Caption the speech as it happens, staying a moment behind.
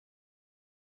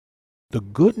The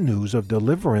good news of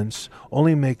deliverance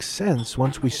only makes sense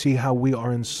once we see how we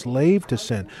are enslaved to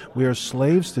sin. We are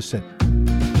slaves to sin.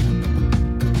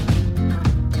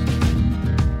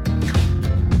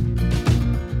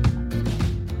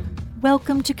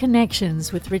 Welcome to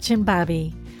Connections with Rich and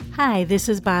Bobby. Hi, this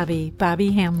is Bobby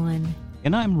Hamlin.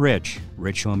 And I'm Rich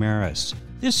O'Maris.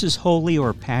 This is Holy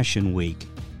or Passion Week.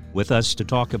 With us to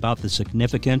talk about the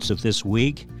significance of this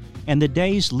week and the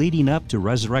days leading up to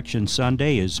Resurrection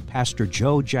Sunday is Pastor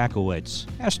Joe Jacowitz.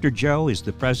 Pastor Joe is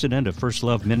the president of First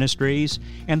Love Ministries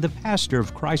and the pastor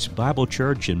of Christ Bible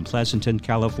Church in Pleasanton,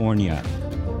 California.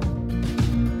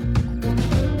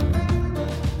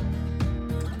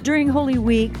 During Holy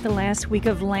Week, the last week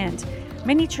of Lent,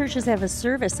 many churches have a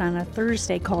service on a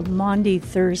Thursday called Maundy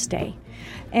Thursday.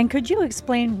 And could you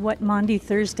explain what Maundy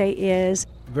Thursday is?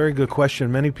 Very good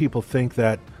question. Many people think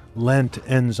that Lent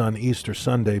ends on Easter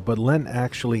Sunday, but Lent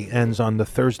actually ends on the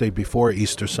Thursday before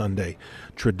Easter Sunday,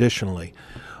 traditionally.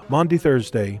 Maundy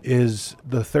Thursday is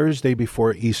the Thursday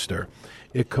before Easter.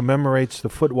 It commemorates the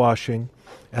foot washing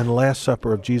and Last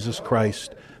Supper of Jesus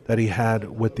Christ that he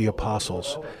had with the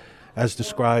apostles, as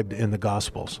described in the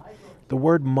Gospels. The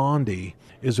word Maundy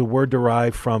is a word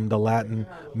derived from the Latin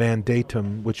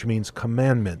mandatum, which means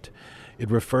commandment. It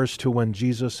refers to when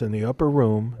Jesus in the upper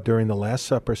room during the Last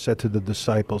Supper said to the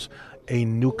disciples, "A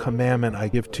new commandment I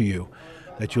give to you,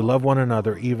 that you love one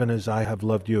another even as I have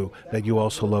loved you, that you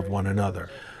also love one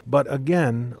another." But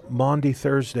again, Maundy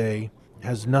Thursday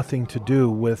has nothing to do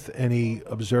with any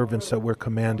observance that we're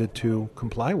commanded to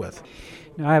comply with.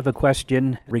 Now, I have a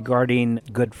question regarding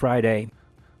Good Friday.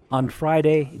 On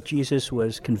Friday, Jesus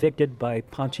was convicted by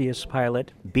Pontius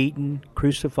Pilate, beaten,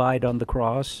 crucified on the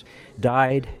cross,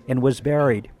 died, and was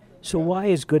buried. So why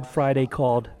is Good Friday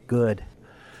called good?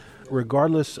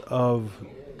 Regardless of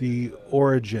the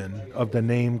origin of the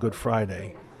name Good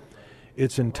Friday,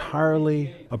 it's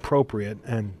entirely appropriate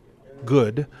and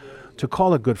good to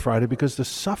call it Good Friday because the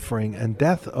suffering and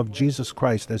death of Jesus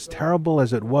Christ, as terrible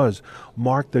as it was,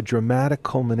 marked the dramatic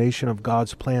culmination of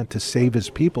God's plan to save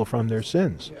his people from their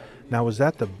sins. Now, is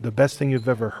that the best thing you've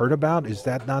ever heard about? Is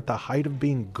that not the height of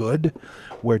being good,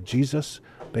 where Jesus,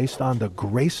 based on the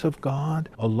grace of God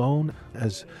alone,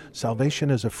 as salvation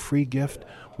is a free gift,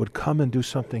 would come and do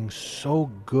something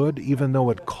so good, even though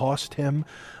it cost him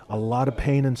a lot of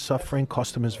pain and suffering,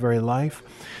 cost him his very life?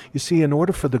 You see, in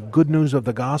order for the good news of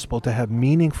the gospel to have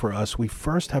meaning for us, we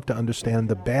first have to understand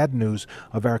the bad news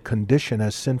of our condition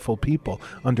as sinful people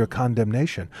under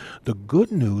condemnation. The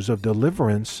good news of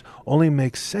deliverance only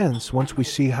makes sense once we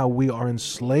see how we are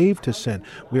enslaved to sin.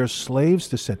 We are slaves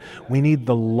to sin. We need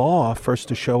the law first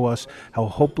to show us how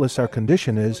hopeless our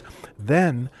condition is.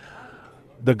 Then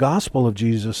the gospel of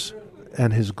Jesus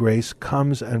and his grace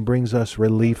comes and brings us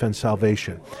relief and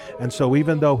salvation. And so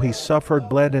even though he suffered,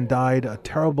 bled, and died a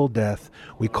terrible death,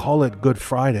 we call it Good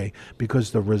Friday because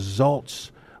the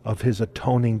results of his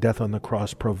atoning death on the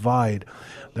cross provide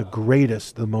the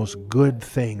greatest, the most good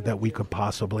thing that we could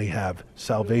possibly have,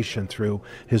 salvation through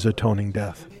his atoning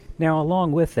death. Now,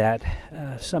 along with that,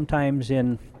 sometimes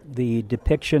in the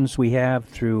depictions we have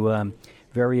through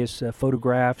various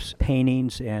photographs,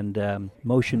 paintings, and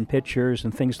motion pictures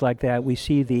and things like that, we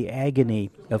see the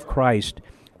agony of Christ.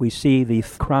 We see the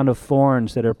crown of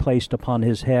thorns that are placed upon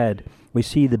his head. We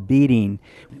see the beating.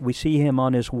 We see him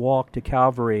on his walk to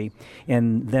Calvary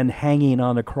and then hanging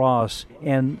on the cross,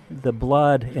 and the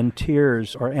blood and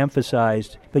tears are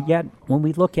emphasized. But yet, when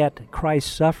we look at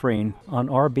Christ's suffering on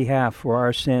our behalf for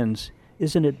our sins,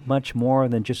 isn't it much more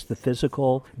than just the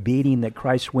physical beating that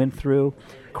Christ went through?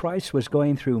 Christ was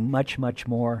going through much, much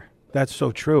more. That's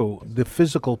so true. The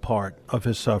physical part of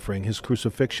his suffering, his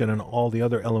crucifixion, and all the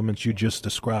other elements you just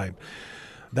described,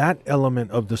 that element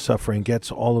of the suffering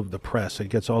gets all of the press. It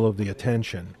gets all of the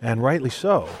attention, and rightly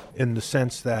so, in the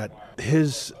sense that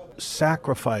his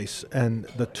sacrifice and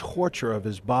the torture of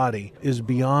his body is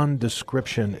beyond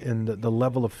description in the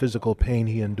level of physical pain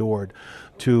he endured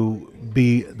to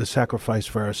be the sacrifice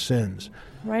for our sins.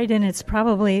 Right, and it's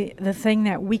probably the thing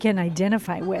that we can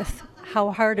identify with,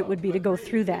 how hard it would be to go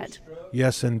through that.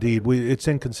 Yes, indeed. It's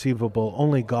inconceivable.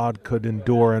 Only God could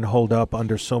endure and hold up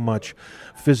under so much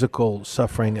physical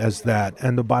suffering as that.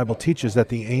 And the Bible teaches that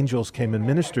the angels came and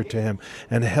ministered to him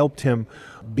and helped him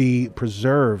be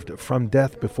preserved from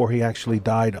death before he actually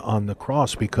died on the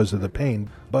cross because of the pain.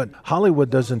 But Hollywood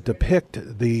doesn't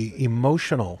depict the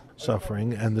emotional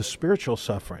suffering and the spiritual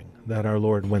suffering that our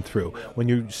Lord went through. When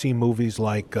you see movies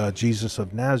like Jesus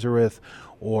of Nazareth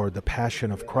or The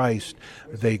Passion of Christ,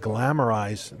 they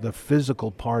glamorize the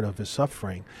physical part of his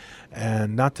suffering.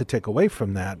 And not to take away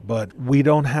from that, but we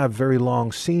don't have very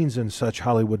long scenes in such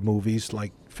Hollywood movies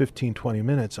like 15, 20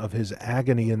 minutes of his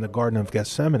agony in the Garden of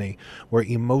Gethsemane, where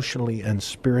emotionally and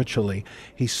spiritually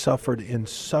he suffered in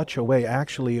such a way.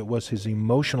 Actually, it was his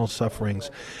emotional sufferings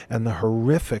and the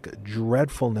horrific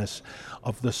dreadfulness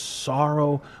of the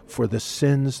sorrow for the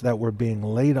sins that were being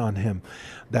laid on him,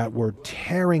 that were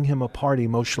tearing him apart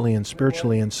emotionally and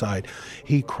spiritually inside.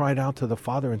 He cried out to the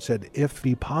Father and said, "If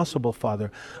be possible,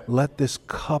 Father, let this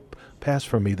cup pass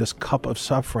from me, this cup of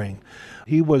suffering."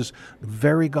 He was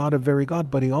very God of very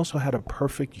God, but he also had a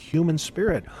perfect human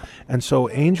spirit. And so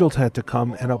angels had to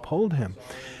come and uphold him.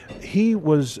 He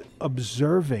was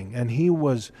observing and he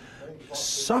was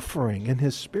suffering in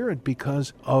his spirit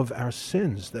because of our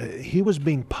sins. He was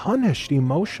being punished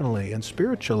emotionally and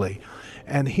spiritually,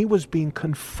 and he was being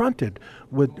confronted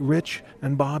with Rich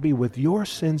and Bobby, with your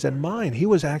sins and mine. He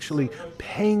was actually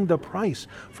paying the price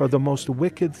for the most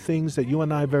wicked things that you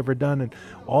and I have ever done, and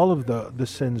all of the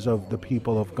sins of the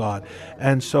people of God.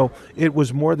 And so it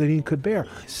was more than he could bear.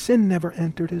 Sin never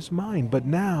entered his mind, but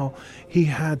now he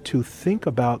had to think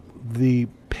about the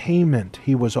payment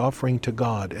he was offering to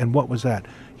God. And what was that?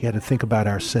 He had to think about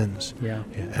our sins. Yeah.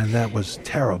 And that was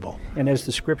terrible. And as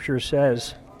the scripture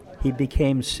says, he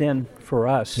became sin for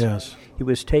us. Yes. He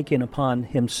was taken upon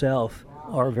himself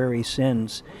our very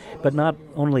sins, but not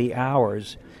only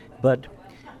ours, but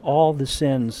all the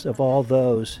sins of all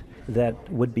those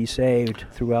that would be saved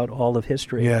throughout all of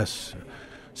history. Yes.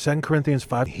 2 Corinthians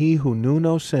 5, he who knew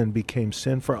no sin became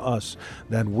sin for us,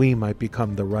 that we might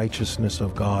become the righteousness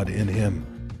of God in him.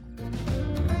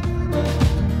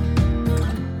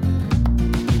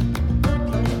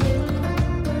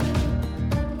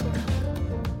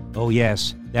 Oh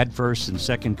yes, that verse in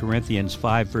 2 Corinthians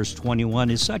 5 verse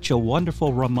 21 is such a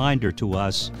wonderful reminder to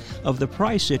us of the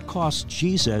price it cost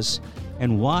Jesus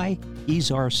and why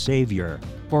he's our Savior.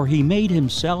 For he made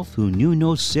himself who knew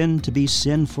no sin to be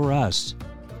sin for us,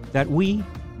 that we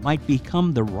might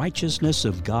become the righteousness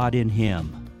of God in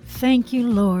him. Thank you,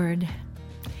 Lord.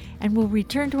 And we'll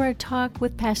return to our talk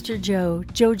with Pastor Joe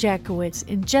Jacowitz,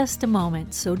 in just a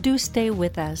moment, so do stay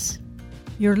with us.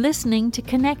 You're listening to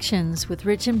Connections with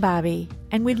Rich and Bobby,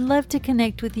 and we'd love to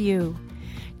connect with you.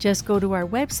 Just go to our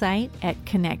website at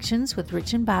Connections with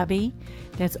Rich and Bobby.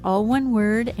 That's all one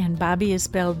word, and Bobby is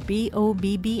spelled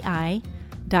BOBBI.com.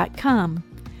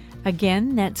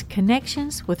 Again, that's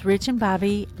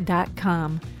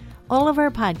connectionswithrichandbobby.com. All of our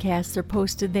podcasts are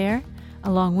posted there,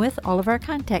 along with all of our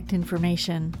contact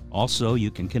information. Also,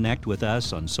 you can connect with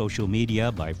us on social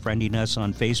media by friending us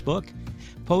on Facebook,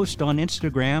 post on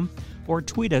Instagram, or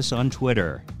tweet us on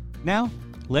Twitter. Now,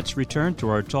 let's return to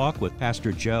our talk with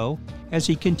Pastor Joe as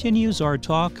he continues our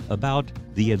talk about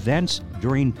the events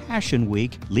during Passion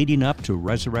Week leading up to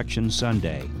Resurrection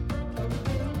Sunday.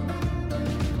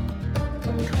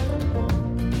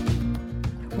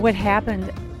 What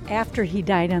happened after he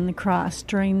died on the cross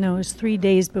during those 3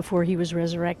 days before he was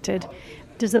resurrected?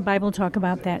 Does the Bible talk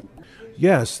about that?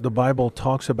 Yes, the Bible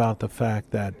talks about the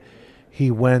fact that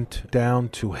he went down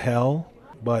to hell,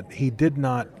 but he did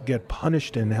not get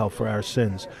punished in hell for our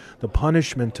sins. The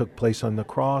punishment took place on the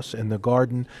cross in the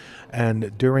garden,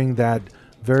 and during that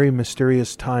very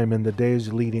mysterious time in the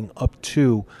days leading up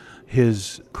to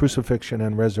his crucifixion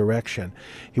and resurrection,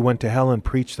 he went to hell and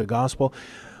preached the gospel.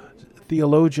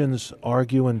 Theologians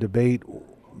argue and debate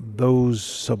those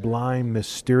sublime,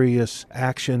 mysterious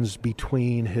actions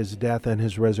between his death and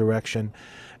his resurrection,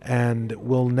 and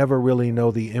we'll never really know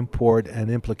the import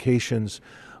and implications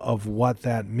of what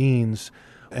that means.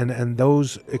 And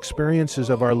those experiences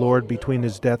of our Lord between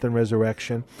his death and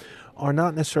resurrection are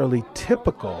not necessarily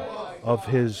typical of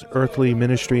his earthly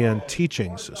ministry and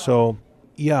teachings. So,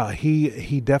 yeah,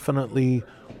 he definitely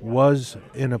was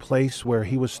in a place where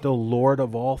he was still Lord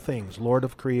of all things, Lord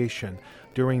of creation,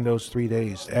 during those 3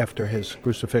 days after his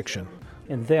crucifixion.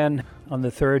 And then on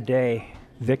the third day,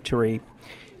 victory,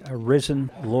 a risen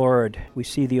Lord. We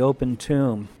see the open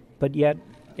tomb. But yet,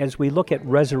 as we look at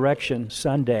Resurrection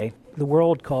Sunday, the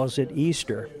world calls it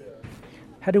Easter.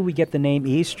 How do we get the name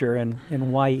Easter, and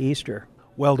why Easter?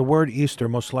 Well, the word Easter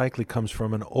most likely comes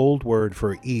from an old word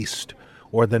for east,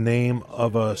 or the name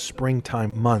of a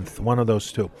springtime month, one of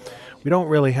those two. We don't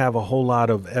really have a whole lot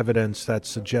of evidence that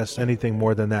suggests anything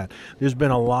more than that. There's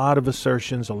been a lot of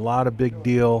assertions, a lot of big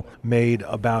deal made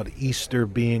about Easter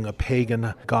being a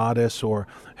pagan goddess or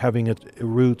having its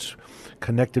roots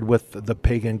connected with the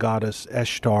pagan goddess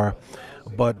Ishtar,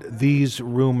 but these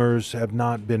rumors have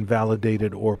not been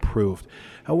validated or proved.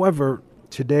 However,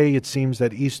 today it seems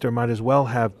that Easter might as well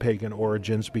have pagan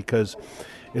origins because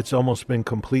it's almost been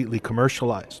completely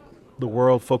commercialized. The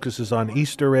world focuses on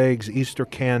Easter eggs, Easter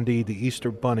candy, the Easter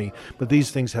bunny, but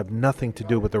these things have nothing to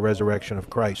do with the resurrection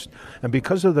of Christ. And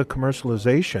because of the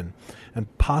commercialization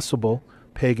and possible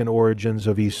pagan origins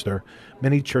of Easter,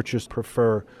 many churches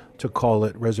prefer to call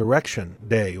it Resurrection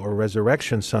Day or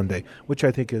Resurrection Sunday, which I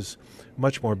think is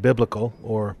much more biblical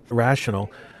or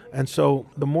rational. And so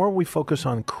the more we focus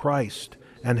on Christ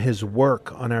and his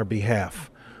work on our behalf,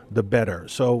 the better.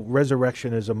 So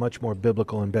resurrection is a much more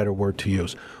biblical and better word to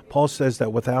use. Paul says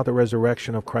that without the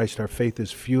resurrection of Christ, our faith is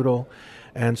futile.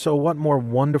 And so what more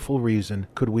wonderful reason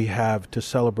could we have to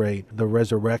celebrate the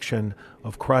resurrection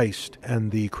of Christ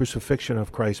and the crucifixion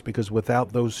of Christ? Because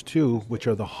without those two, which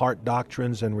are the heart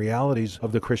doctrines and realities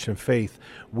of the Christian faith,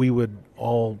 we would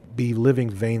all be living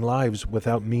vain lives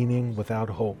without meaning, without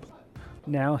hope.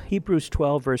 Now, Hebrews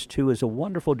 12, verse 2 is a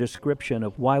wonderful description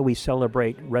of why we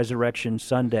celebrate Resurrection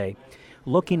Sunday.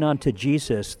 Looking unto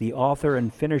Jesus, the author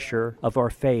and finisher of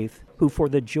our faith, who for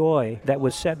the joy that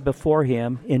was set before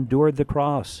him endured the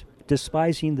cross,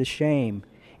 despising the shame,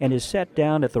 and is set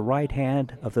down at the right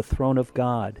hand of the throne of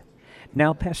God.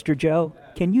 Now, Pastor Joe,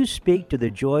 can you speak to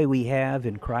the joy we have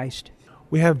in Christ?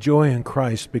 We have joy in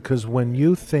Christ because when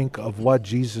you think of what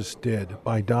Jesus did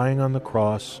by dying on the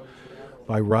cross,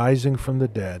 by rising from the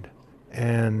dead,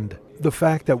 and the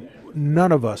fact that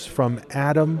none of us from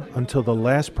Adam until the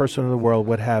last person in the world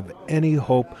would have any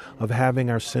hope of having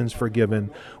our sins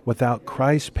forgiven without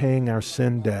Christ paying our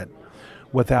sin debt,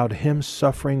 without him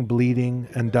suffering, bleeding,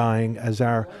 and dying as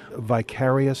our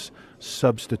vicarious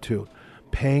substitute,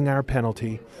 paying our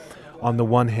penalty on the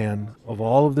one hand of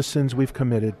all of the sins we've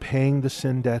committed, paying the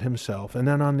sin debt himself, and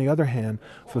then on the other hand,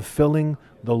 fulfilling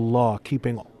the law,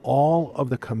 keeping all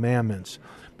of the commandments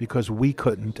because we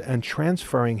couldn't, and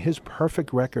transferring his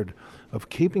perfect record of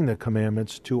keeping the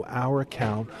commandments to our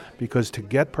account, because to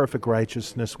get perfect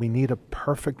righteousness, we need a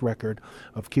perfect record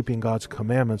of keeping God's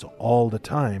commandments all the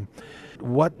time.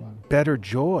 What better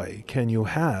joy can you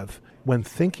have when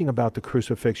thinking about the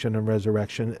crucifixion and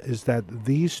resurrection is that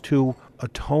these two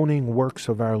atoning works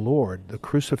of our Lord, the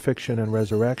crucifixion and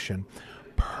resurrection,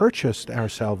 purchased our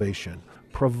salvation,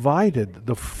 provided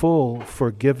the full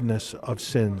forgiveness of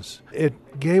sins.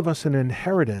 It gave us an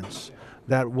inheritance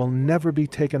that will never be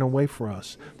taken away from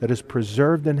us, that is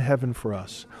preserved in heaven for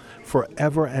us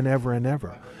forever and ever and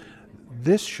ever.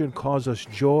 This should cause us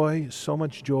joy, so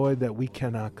much joy that we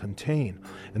cannot contain.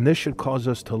 And this should cause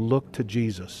us to look to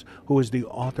Jesus, who is the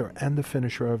author and the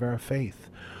finisher of our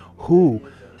faith, who,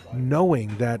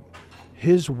 knowing that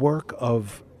his work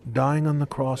of dying on the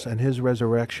cross and his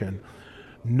resurrection,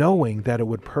 knowing that it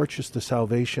would purchase the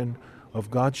salvation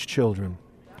of God's children,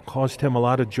 caused him a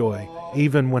lot of joy,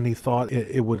 even when he thought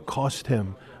it would cost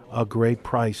him a great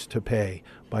price to pay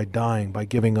by dying, by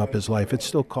giving up his life. It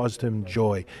still caused him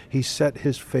joy. He set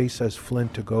his face as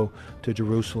flint to go to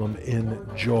Jerusalem in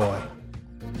joy.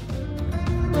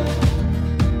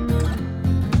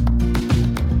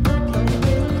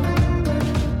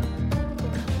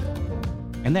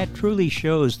 And that truly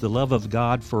shows the love of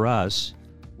God for us,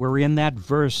 where in that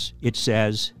verse it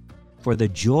says, "For the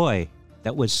joy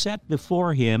that was set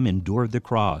before him endured the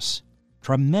cross."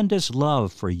 Tremendous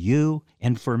love for you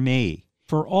and for me,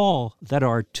 for all that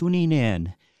are tuning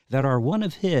in, that are one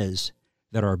of his,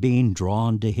 that are being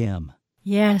drawn to him.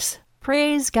 Yes,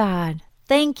 praise God.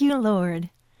 Thank you, Lord.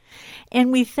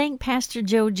 And we thank Pastor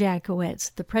Joe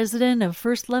Jacowitz, the president of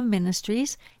First Love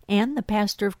Ministries and the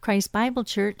pastor of Christ Bible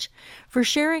Church, for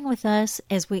sharing with us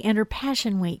as we enter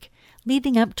Passion Week,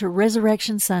 leading up to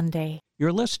Resurrection Sunday.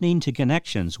 You're listening to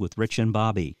Connections with Rich and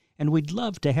Bobby, and we'd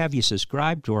love to have you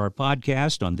subscribe to our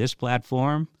podcast on this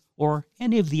platform or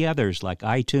any of the others like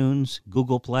iTunes,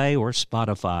 Google Play, or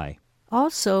Spotify.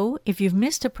 Also, if you've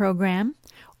missed a program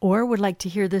or would like to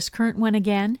hear this current one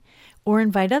again or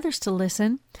invite others to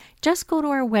listen, just go to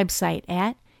our website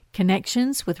at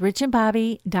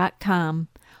connectionswithrichandbobby.com.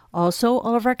 Also,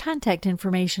 all of our contact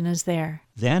information is there.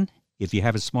 Then, if you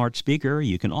have a smart speaker,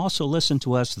 you can also listen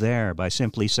to us there by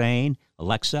simply saying,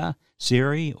 "Alexa,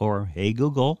 Siri, or Hey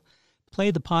Google, play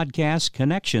the podcast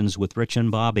Connections with Rich and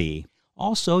Bobby."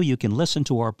 Also, you can listen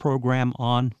to our program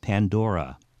on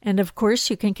Pandora. And of course,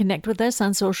 you can connect with us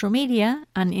on social media,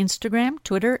 on Instagram,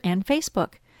 Twitter, and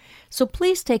Facebook. So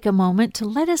please take a moment to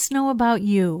let us know about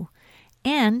you.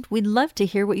 And we'd love to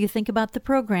hear what you think about the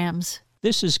programs.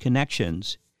 This is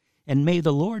Connections, and may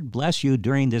the Lord bless you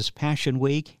during this Passion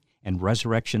Week and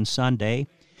Resurrection Sunday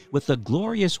with the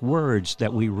glorious words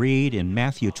that we read in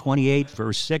Matthew 28,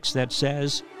 verse 6 that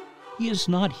says, "He is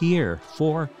not here,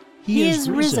 for He is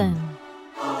risen.